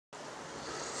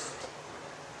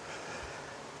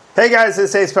Hey guys,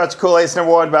 it's Ace Patrick Cool Ace,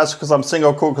 number one bachelor because I'm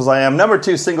single, cool because I am. Number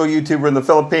two single YouTuber in the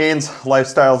Philippines.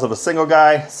 Lifestyles of a single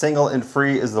guy. Single and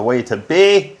free is the way to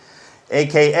be.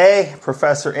 AKA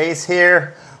Professor Ace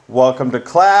here. Welcome to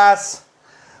class.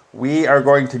 We are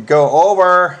going to go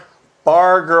over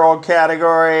bar girl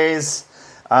categories.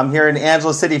 I'm here in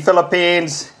Angeles City,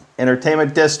 Philippines,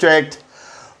 Entertainment District.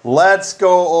 Let's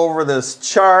go over this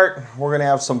chart. We're going to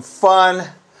have some fun.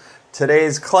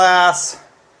 Today's class.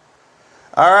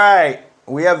 All right,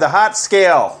 we have the hot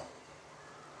scale.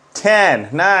 10,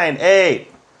 9, 8,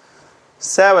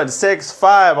 7, 6,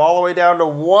 5, all the way down to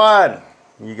 1.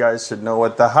 You guys should know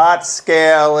what the hot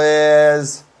scale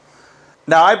is.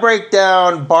 Now, I break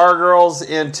down bar girls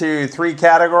into 3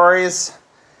 categories.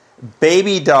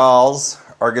 Baby dolls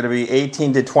are going to be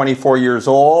 18 to 24 years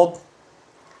old.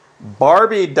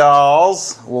 Barbie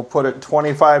dolls, we'll put it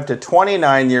 25 to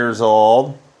 29 years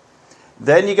old.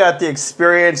 Then you got the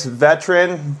experienced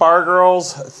veteran bar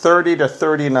girls, 30 to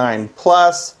 39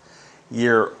 plus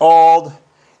year old.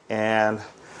 And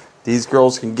these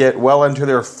girls can get well into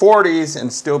their 40s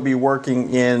and still be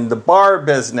working in the bar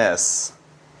business.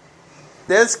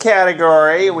 This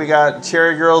category, we got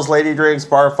cherry girls, lady drinks,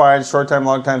 bar finds, short time,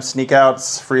 long time, sneak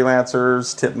outs,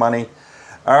 freelancers, tip money.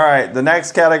 All right, the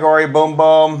next category, boom,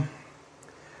 boom.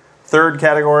 Third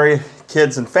category,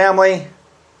 kids and family.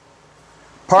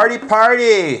 Party,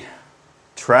 party,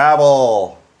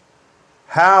 travel,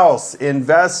 house,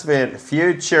 investment,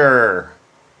 future,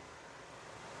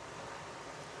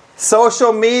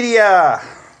 social media,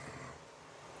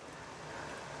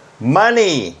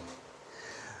 money.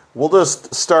 We'll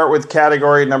just start with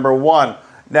category number 1.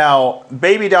 Now,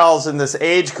 baby dolls in this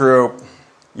age group,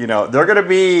 you know, they're going to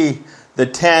be the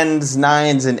 10s,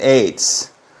 9s, and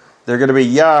 8s. They're going to be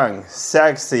young,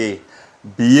 sexy,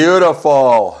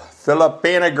 beautiful,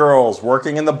 Filipina girls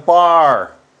working in the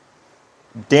bar,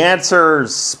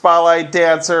 dancers, spotlight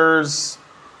dancers,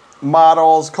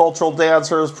 models, cultural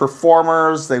dancers,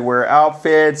 performers. They wear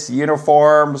outfits,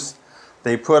 uniforms.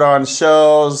 They put on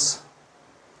shows.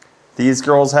 These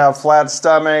girls have flat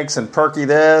stomachs and perky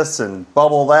this and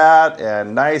bubble that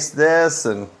and nice this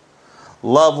and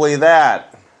lovely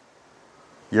that.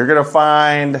 You're going to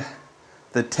find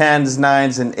the 10s,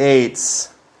 9s, and 8s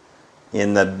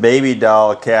in the baby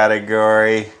doll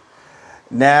category.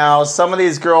 Now, some of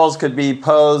these girls could be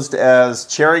posed as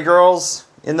cherry girls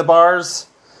in the bars.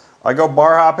 I go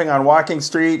bar hopping on Walking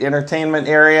Street, entertainment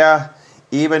area,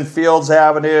 even Fields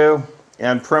Avenue,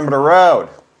 and Perimeter Road.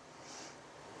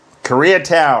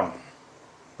 Koreatown.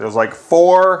 There's like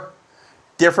 4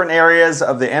 different areas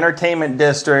of the entertainment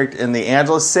district in the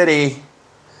Angeles City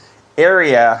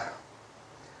area.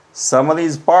 Some of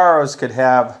these bars could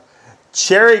have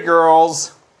cherry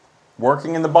girls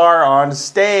working in the bar on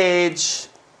stage.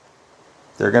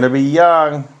 They're going to be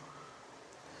young.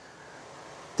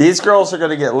 These girls are going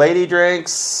to get lady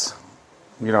drinks.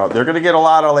 You know, they're going to get a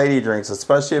lot of lady drinks,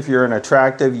 especially if you're an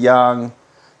attractive, young,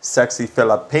 sexy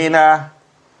Filipina.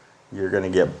 You're going to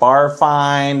get bar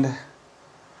fined.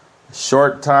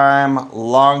 Short time,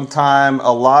 long time.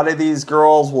 A lot of these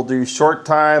girls will do short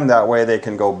time. That way they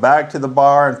can go back to the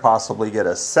bar and possibly get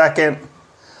a second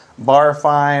bar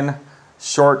fine.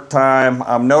 Short time.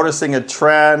 I'm noticing a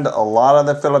trend. A lot of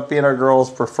the Filipino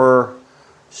girls prefer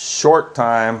short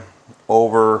time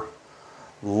over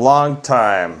long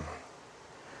time.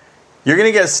 You're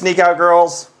going to get sneak out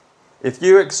girls. If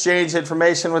you exchange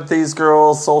information with these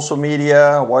girls, social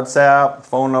media, WhatsApp,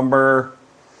 phone number,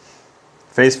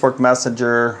 Facebook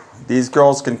Messenger, these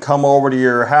girls can come over to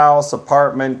your house,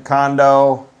 apartment,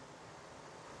 condo,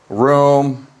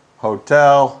 room,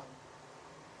 hotel,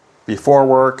 before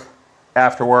work,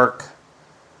 after work,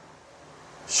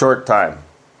 short time.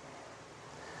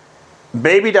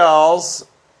 Baby dolls,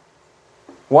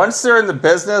 once they're in the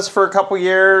business for a couple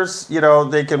years, you know,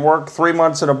 they can work 3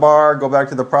 months in a bar, go back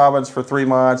to the province for 3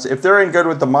 months. If they're in good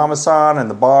with the mama-san and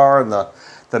the bar and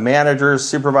the managers,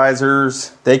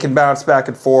 supervisors, they can bounce back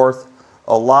and forth.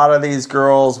 A lot of these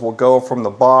girls will go from the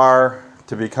bar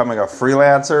to becoming a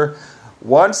freelancer.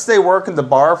 Once they work in the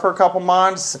bar for a couple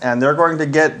months and they're going to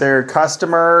get their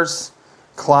customers,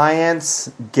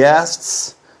 clients,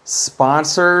 guests,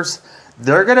 sponsors,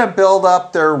 they're going to build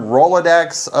up their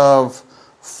Rolodex of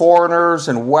foreigners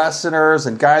and Westerners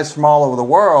and guys from all over the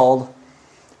world.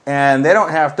 And they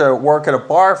don't have to work at a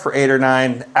bar for 8 or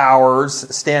 9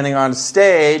 hours standing on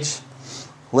stage,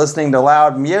 listening to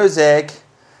loud music,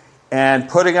 and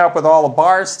putting up with all the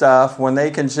bar stuff when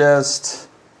they can just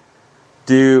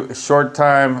do short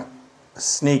time,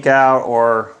 sneak out,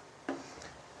 or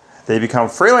they become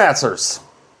freelancers.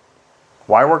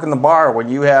 Why work in the bar when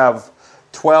you have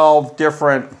 12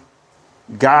 different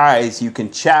guys you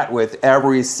can chat with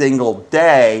every single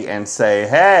day and say,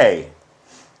 hey,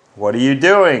 what are you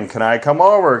doing? Can I come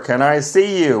over? Can I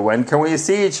see you? When can we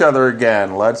see each other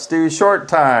again? Let's do short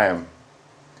time.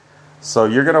 So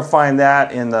you're going to find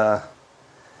that in the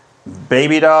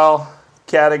baby doll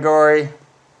category.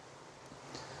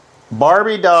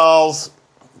 Barbie dolls,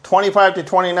 25 to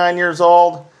 29 years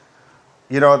old.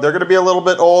 You know, they're going to be a little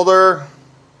bit older.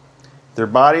 Their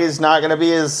body is not going to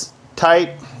be as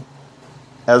tight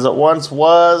as it once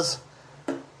was.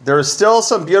 There's still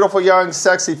some beautiful young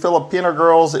sexy Filipino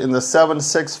girls in the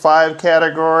 7-6-5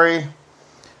 category.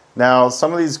 Now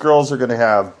some of these girls are going to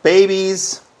have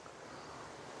babies,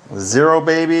 0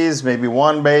 babies, maybe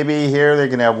 1 baby here. They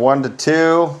can have 1 to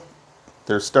 2.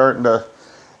 They're starting to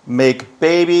make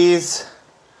babies.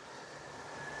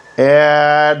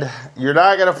 And you're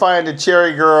not going to find a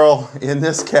cherry girl in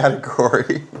this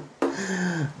category.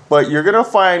 But you're going to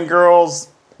find girls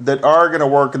that are going to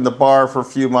work in the bar for a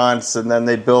few months, and then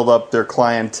they build up their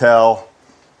clientele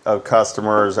of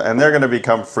customers, and they're going to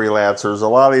become freelancers. A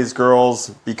lot of these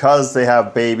girls, because they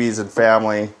have babies and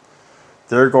family,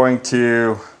 they're going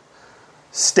to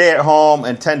stay at home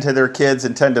and tend to their kids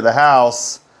and tend to the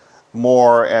house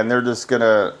more, and they're just going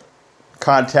to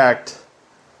contact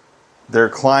their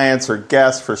clients or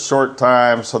guests for short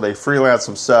time, so they freelance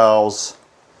themselves.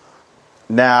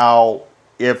 Now,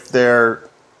 if their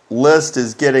list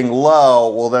is getting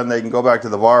low, well, then they can go back to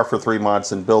the bar for 3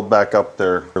 months and build back up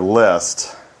their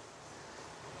list.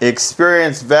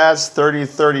 Experienced vets, 30 to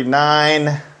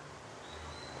 39.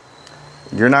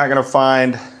 You're not going to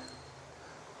find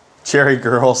cherry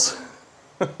girls.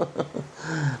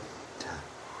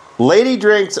 Lady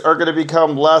drinks are going to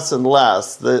become less and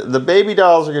less. The baby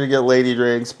dolls are going to get lady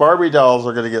drinks. Barbie dolls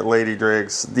are going to get lady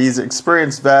drinks. These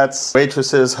experienced vets,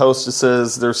 waitresses,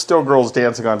 hostesses, there's still girls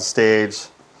dancing on stage.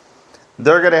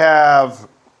 They're going to have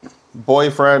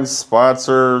boyfriends,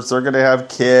 sponsors. They're going to have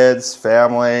kids,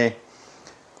 family.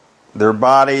 Their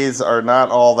bodies are not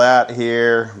all that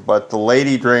here, but the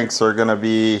lady drinks are going to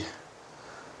be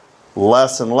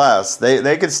less and less.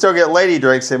 They could still get lady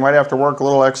drinks. They might have to work a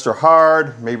little extra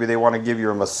hard. Maybe they want to give you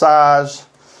a massage.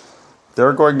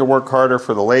 They're going to work harder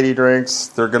for the lady drinks.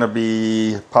 They're going to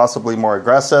be possibly more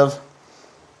aggressive.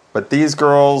 But these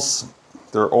girls,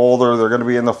 they're older. They're going to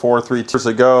be in the 4-3. Years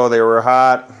ago, they were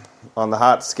hot on the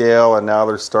hot scale, and now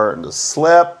they're starting to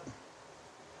slip.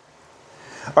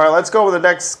 All right, let's go with the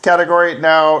next category.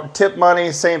 Now, tip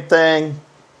money, same thing.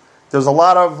 There's a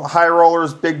lot of high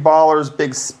rollers, big ballers,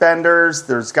 big spenders.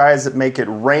 There's guys that make it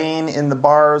rain in the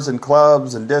bars and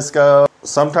clubs and disco.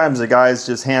 Sometimes the guys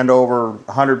just hand over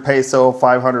 100 peso,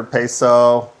 500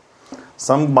 peso.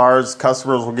 Some bars,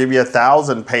 customers will give you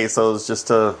 1,000 pesos just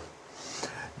to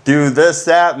do this,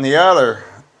 that, and the other.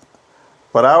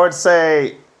 But I would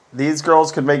say these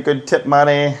girls can make good tip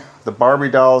money. The Barbie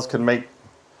dolls can make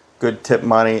good tip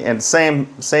money. And same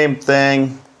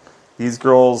thing. These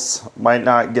girls might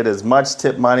not get as much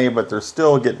tip money, but they're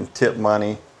still getting tip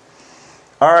money.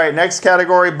 All right, next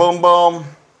category, boom, boom.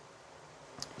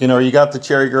 You know, you got the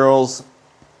cherry girls.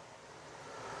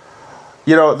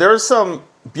 You know, there's some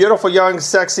beautiful, young,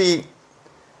 sexy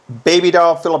baby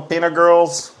doll Filipino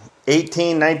girls,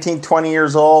 18, 19, 20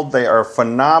 years old. They are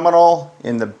phenomenal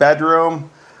in the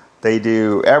bedroom. They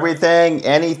do everything,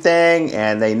 anything,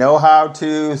 and they know how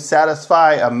to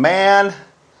satisfy a man.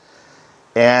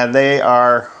 And they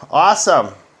are awesome.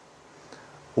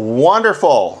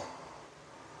 Wonderful.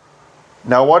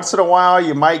 Now, once in a while,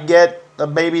 you might get a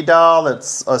baby doll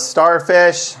that's a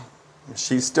starfish.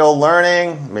 She's still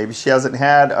learning. Maybe she hasn't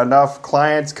had enough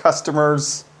clients,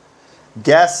 customers,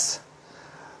 guests.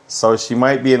 So she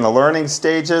might be in the learning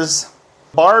stages.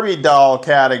 Barbie doll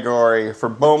category for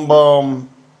Boom Boom.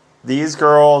 These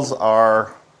girls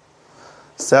are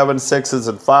 7, 6s,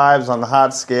 and 5s on the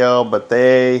hot scale, but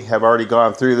they have already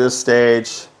gone through this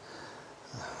stage.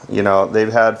 You know,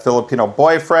 they've had Filipino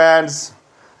boyfriends.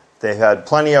 They've had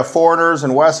plenty of foreigners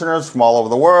and Westerners from all over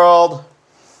the world.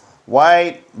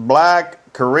 White,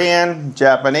 black, Korean,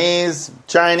 Japanese,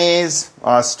 Chinese,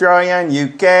 Australian,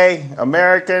 UK,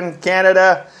 American,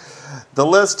 Canada. The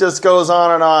list just goes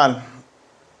on and on.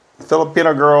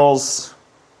 Filipino girls,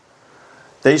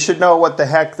 they should know what the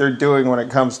heck they're doing when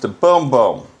it comes to Boom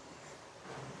Boom.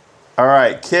 All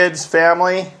right, kids,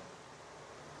 family,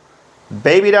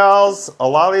 baby dolls. A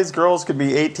lot of these girls could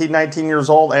be 18, 19 years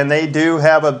old, and they do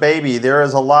have a baby. There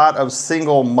is a lot of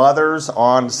single mothers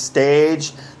on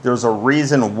stage. There's a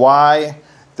reason why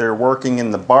they're working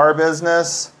in the bar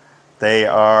business. They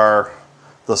are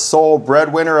the sole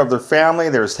breadwinner of their family.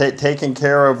 They're taking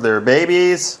care of their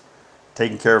babies,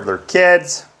 taking care of their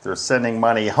kids. They're sending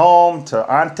money home to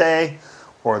auntie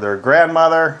or their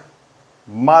grandmother,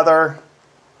 mother,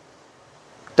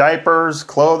 diapers,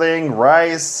 clothing,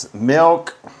 rice,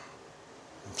 milk,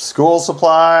 school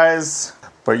supplies.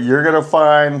 But you're going to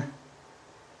find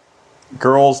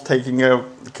girls taking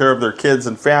care of their kids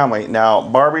and family. Now,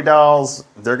 Barbie dolls,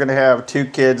 they're going to have 2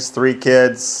 kids, 3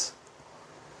 kids.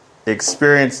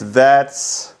 Experienced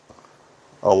vets.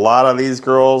 A lot of these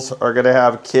girls are going to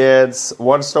have kids.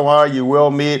 Once in a while, you will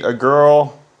meet a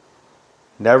girl,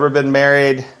 never been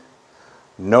married,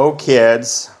 no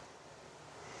kids.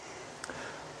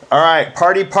 All right,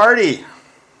 party.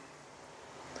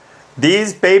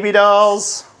 These baby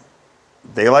dolls,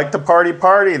 they like to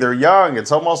party. They're young.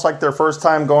 It's almost like their first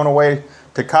time going away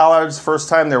to college, first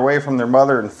time they're away from their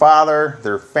mother and father,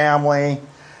 their family.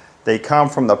 They come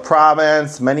from the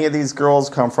province. Many of these girls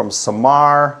come from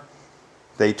Samar.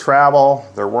 They travel.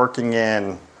 They're working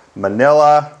in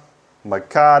Manila,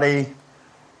 Makati,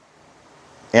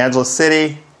 Angeles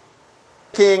City.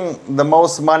 Making the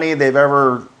most money they've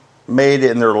ever made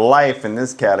in their life in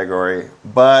this category,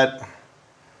 but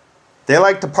they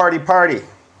like to party,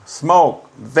 smoke,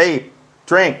 vape,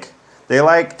 drink. They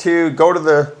like to go to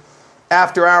the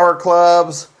after-hour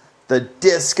clubs, the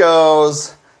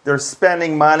discos. They're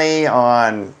spending money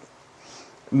on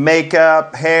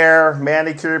makeup, hair,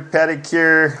 manicure,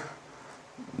 pedicure,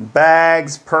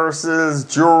 bags, purses,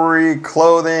 jewelry,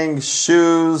 clothing,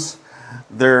 shoes.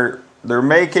 They're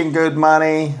making good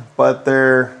money, but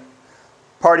they're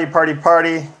party,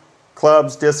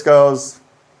 clubs, discos,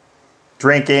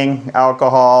 drinking,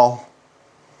 alcohol.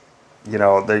 You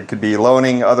know, they could be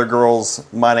loaning other girls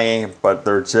money, but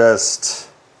they're just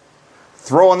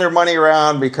throwing their money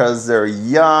around because they're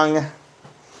young.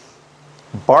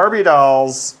 Barbie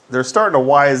dolls, they're starting to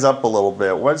wise up a little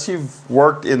bit. Once you've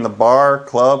worked in the bar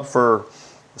club for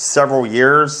several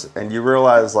years and you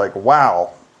realize, like,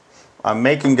 wow, I'm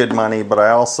making good money, but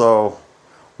I also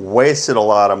wasted a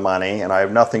lot of money and I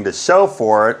have nothing to show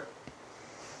for it.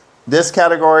 This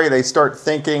category, they start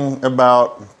thinking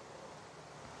about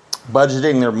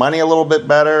budgeting their money a little bit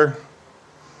better.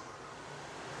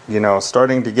 You know,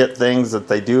 starting to get things that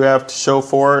they do have to show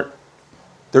for it.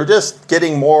 They're just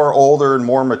getting more older and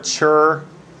more mature.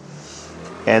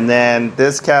 And then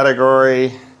this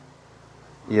category,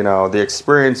 you know, the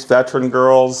experienced veteran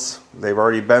girls, they've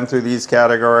already been through these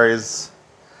categories.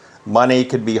 Money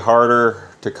could be harder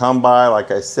to come by,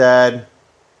 like I said.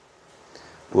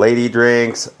 Lady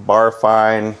drinks, bar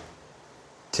fine,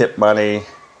 tip money.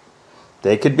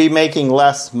 They could be making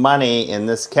less money in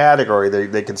this category.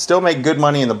 They could still make good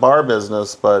money in the bar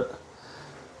business, but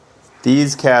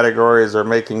these categories are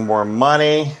making more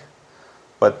money.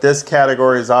 But this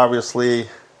category is obviously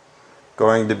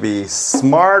going to be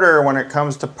smarter when it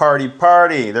comes to party.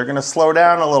 They're going to slow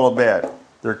down a little bit.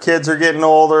 Their kids are getting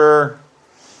older.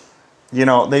 You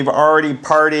know, they've already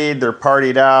partied, they're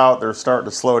partied out, they're starting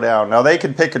to slow down. Now they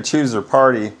can pick and choose their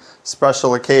party,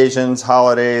 special occasions,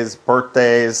 holidays,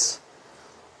 birthdays.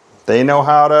 They know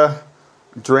how to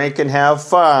drink and have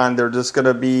fun. They're just going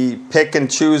to be pick and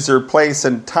choose their place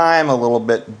and time a little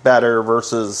bit better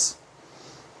versus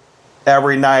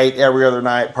every night, every other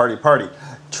night, party.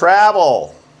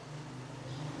 Travel.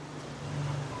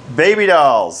 Baby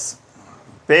dolls.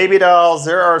 Baby dolls,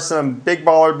 there are some big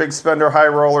baller, big spender, high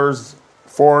rollers,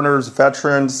 foreigners,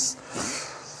 veterans,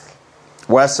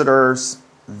 Westerners.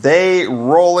 They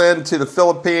roll into the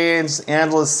Philippines,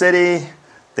 Angeles City.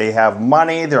 They have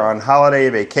money. They're on holiday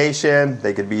vacation.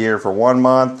 They could be here for 1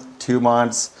 month, 2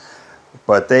 months.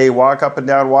 But they walk up and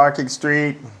down Walking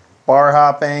Street, bar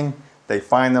hopping. They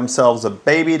find themselves a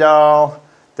baby doll.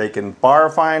 They can bar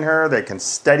fine her. They can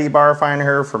steady bar fine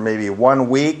her for maybe 1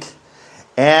 week.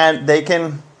 And they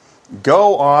can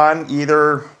go on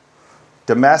either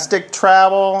domestic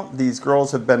travel. These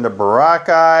girls have been to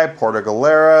Boracay, Puerto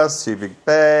Galera, Subic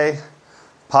Bay,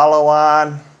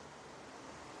 Palawan,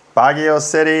 Baguio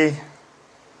City,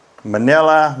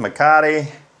 Manila,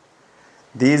 Makati.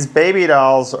 These baby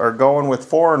dolls are going with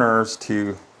foreigners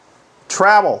to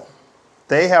travel.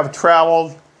 They have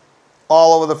traveled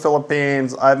all over the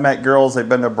Philippines. I've met girls, they've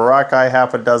been to Boracay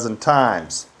 6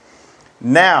 times.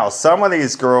 Now, some of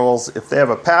these girls, if they have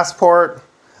a passport,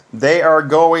 they are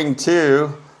going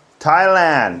to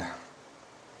Thailand,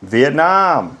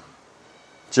 Vietnam,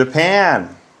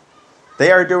 Japan.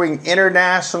 They are doing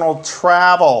international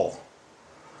travel.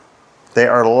 They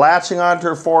are latching onto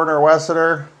a foreigner or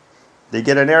Westerner. They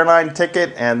get an airline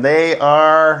ticket and they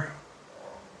are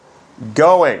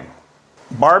going.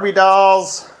 Barbie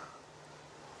dolls,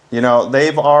 you know,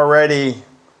 they've already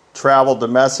traveled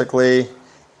domestically,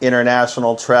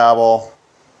 international travel,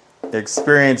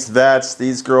 experienced vets.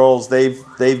 These girls, they've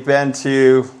been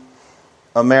to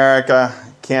America,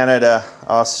 Canada,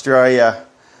 Australia,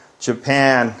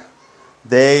 Japan,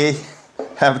 they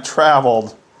have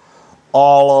traveled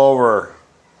all over.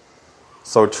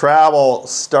 So travel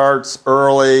starts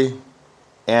early,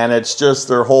 and it's just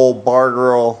their whole bar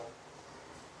girl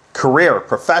career,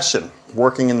 profession,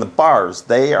 working in the bars.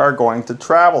 They are going to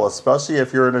travel, especially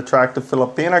if you're an attractive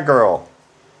Filipina girl.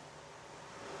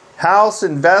 House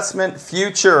investment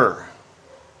future.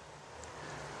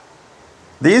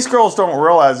 These girls don't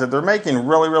realize that they're making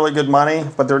really, really good money,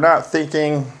 but they're not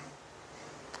thinking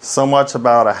so much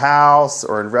about a house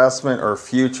or investment or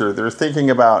future. They're thinking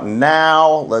about now,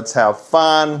 let's have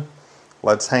fun,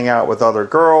 let's hang out with other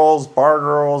girls, bar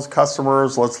girls,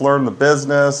 customers, let's learn the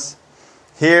business.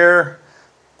 Here,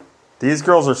 these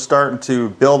girls are starting to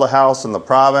build a house in the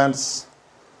province.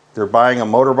 They're buying a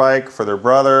motorbike for their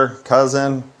brother,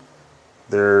 cousin.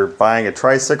 They're buying a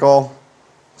tricycle,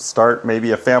 start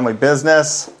maybe a family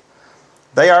business.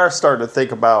 They are starting to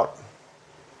think about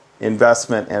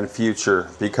investment and future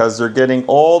because they're getting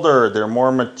older, they're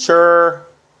more mature.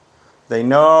 They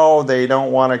know they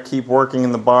don't want to keep working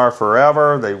in the bar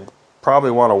forever. They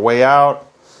probably want to way out.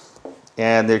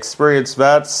 And the experienced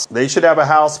vets, they should have a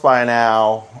house by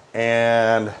now,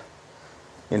 and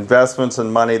investments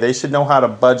and money. They should know how to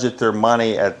budget their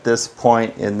money at this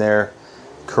point in their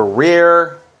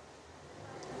career.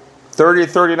 30,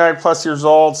 39 plus years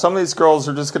old. Some of these girls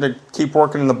are just going to keep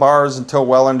working in the bars until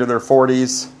well into their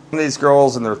 40s. Some of these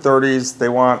girls in their 30s, they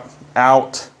want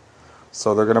out.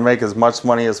 So they're going to make as much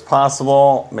money as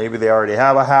possible. Maybe they already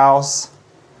have a house,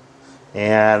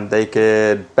 and they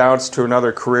could bounce to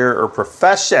another career or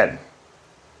profession.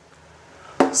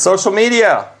 Social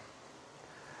media.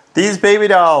 These baby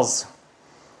dolls,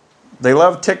 they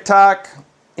love TikTok,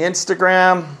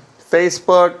 Instagram,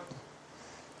 Facebook,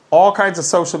 all kinds of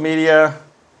social media.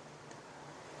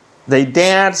 They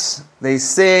dance, they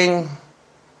sing,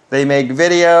 they make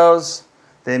videos,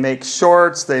 they make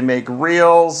shorts, they make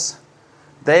reels.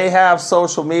 They have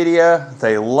social media,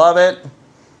 they love it.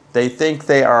 They think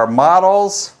they are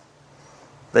models.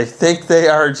 They think they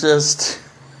are just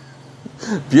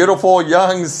beautiful,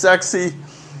 young, sexy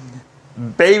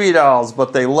baby dolls,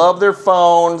 but they love their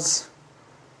phones.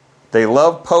 They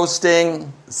love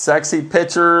posting sexy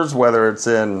pictures, whether it's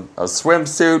in a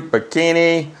swimsuit,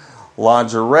 bikini,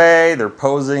 lingerie. They're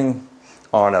posing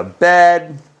on a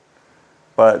bed.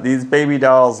 But these baby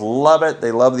dolls love it.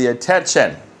 They love the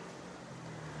attention.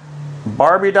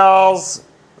 Barbie dolls,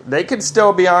 they can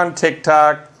still be on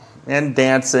TikTok and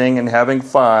dancing and having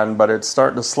fun, but it's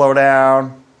starting to slow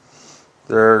down.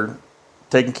 They're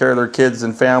taking care of their kids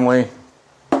and family.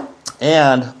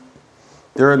 And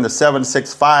they're in the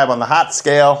 765 on the hot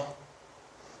scale.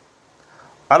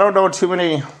 I don't know too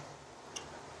many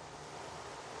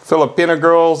Filipina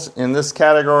girls in this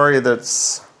category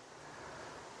that's,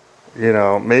 you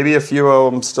know, maybe a few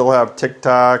of them still have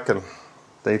TikTok and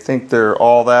they think they're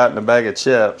all that in a bag of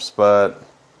chips. But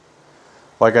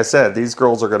like I said, these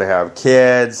girls are going to have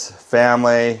kids,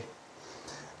 family.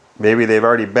 Maybe they've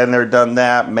already been there, done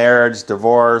that, marriage,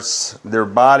 divorce. Their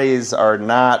bodies are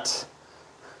not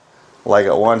like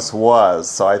it once was.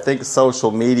 So I think social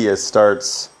media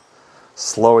starts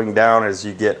slowing down as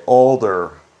you get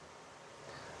older.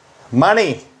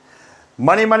 Money.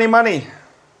 Money, money, money.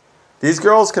 These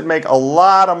girls could make a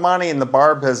lot of money in the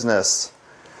bar business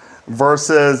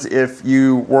versus if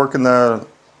you work in the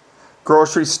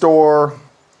grocery store,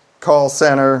 call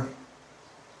center,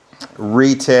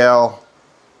 retail,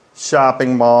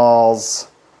 shopping malls,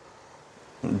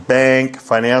 bank,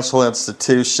 financial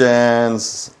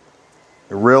institutions,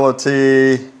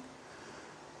 realty,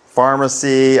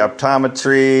 pharmacy,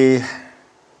 optometry,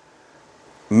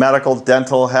 medical,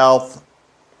 dental, health.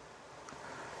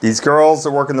 These girls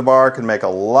that work in the bar can make a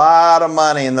lot of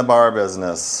money in the bar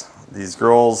business. These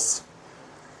girls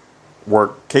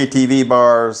work KTV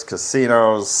bars,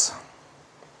 casinos,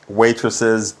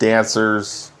 waitresses,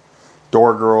 dancers,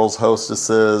 door girls,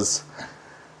 hostesses.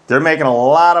 They're making a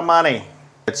lot of money.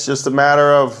 It's just a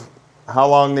matter of how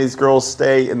long these girls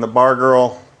stay in the bar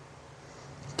girl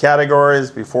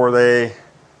categories before they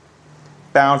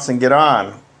bounce and get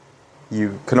on.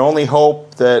 You can only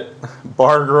hope that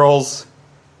bar girls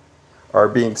are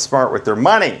being smart with their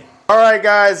money. All right,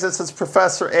 guys, this is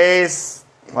Professor Ace.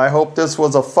 I hope this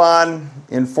was a fun,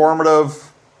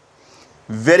 informative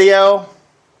video.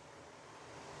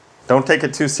 Don't take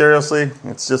it too seriously.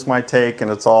 It's just my take, and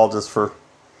it's all just for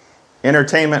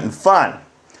entertainment and fun.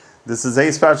 This is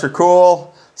Ace Patrick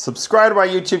Cool. Subscribe to my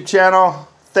YouTube channel.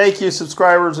 Thank you,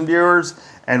 subscribers and viewers,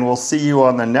 and we'll see you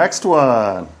on the next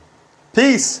one.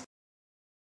 Peace.